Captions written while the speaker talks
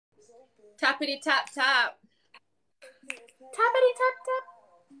Tappity tap tap. Tappity tap tap.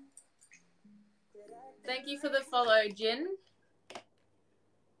 Thank you for the follow, Jin.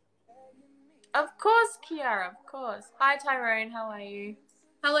 Of course, Kiara, of course. Hi, Tyrone. How are you?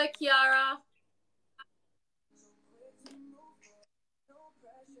 Hello, Kiara.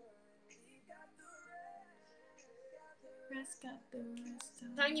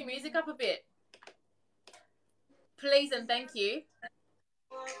 Turn your music up a bit. Please and thank you.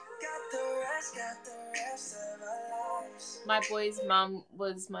 My boy's mum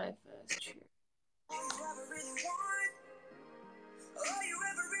was my first true.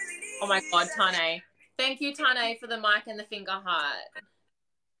 Oh my god, Tane. Thank you, Tane, for the mic and the finger heart.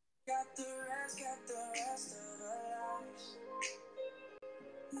 What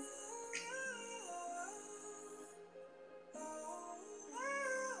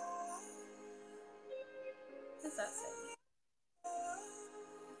does that say?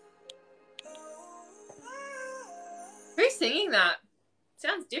 Who's singing that?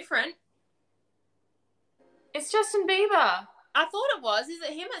 Sounds different. It's Justin Bieber. I thought it was. Is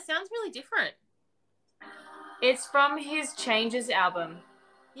it him? It sounds really different. It's from his Changes album.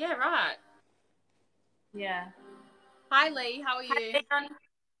 Yeah, right. Yeah. Hi, Lee. How are you? Hi, Leon.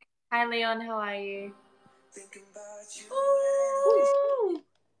 Hi, Leon. How are you? Ooh.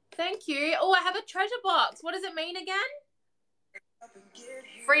 Thank you. Oh, I have a treasure box. What does it mean again?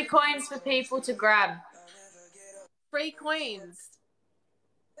 Free coins for people to grab. Free coins.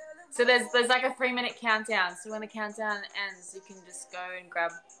 So there's like a 3-minute countdown. So when the countdown ends, you can just go and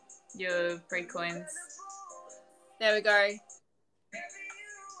grab your free coins. There we go.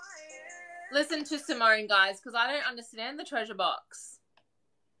 Listen to Simone, guys, because I don't understand the treasure box.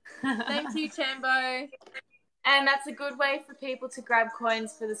 Thank you, Chambo. And that's a good way for people to grab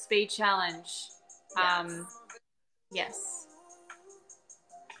coins for the speed challenge. Yes. Yes.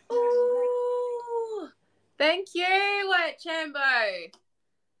 Ooh. Thank you, Chambo.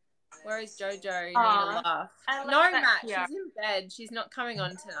 Where is Jojo? Need a laugh. No, Matt, she's in bed. She's not coming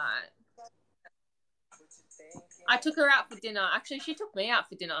on tonight. I took her out for dinner. Actually, she took me out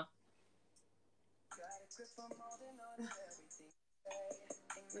for dinner.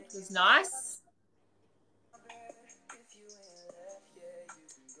 Which was nice.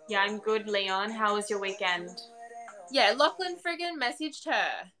 Yeah, I'm good, Leon. How was your weekend? Yeah, Lachlan friggin' messaged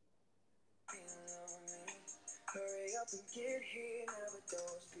her.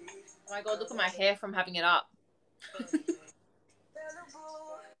 Oh my god, look at my hair from having it up.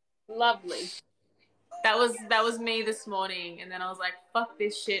 Lovely. That was me this morning, and then I was like, fuck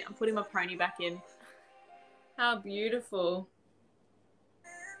this shit. I'm putting my pony back in. How beautiful.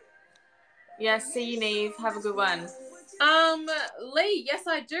 Yeah, see you, Neve. Have a good one. Lee, yes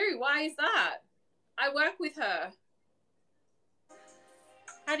I do. Why is that? I work with her.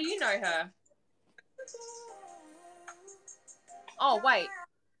 How do you know her? Oh, wait.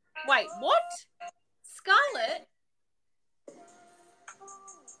 Wait, what? Scarlett?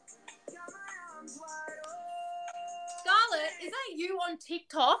 Scarlett, is that you on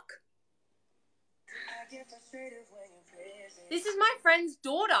TikTok? This is my friend's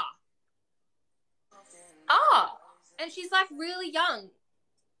daughter. Oh. And she's like really young.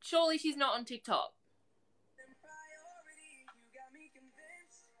 Surely she's not on TikTok.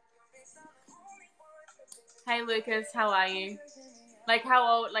 Hey, Lucas, how are you? Like, how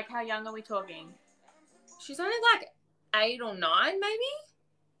old, like, how young are we talking? She's only like 8 or 9, maybe?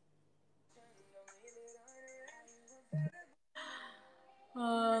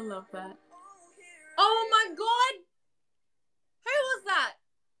 Oh, I love that. Oh my god! Who was that?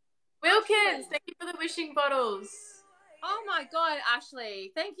 Wilkins, thank you for the wishing bottles. Oh my god,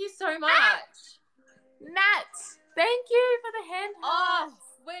 Ashley. Thank you so much. Nat, thank you for the hand. Oh,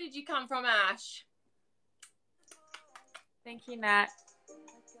 where did you come from, Ash? Thank you, Nat.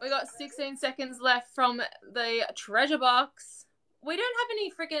 We got 16 seconds left from the treasure box. We don't have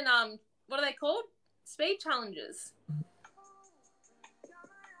any freaking, what are they called? Speed challenges.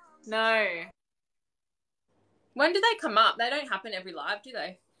 No. When do they come up? They don't happen every live, do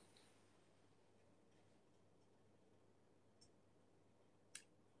they?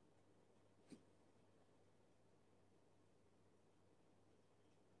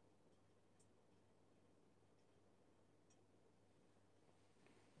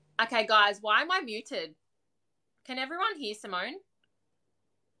 Okay, guys, why am I muted? Can everyone hear Simone?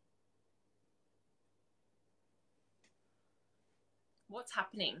 What's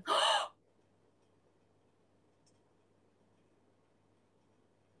happening?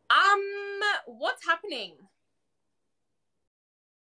 What's happening?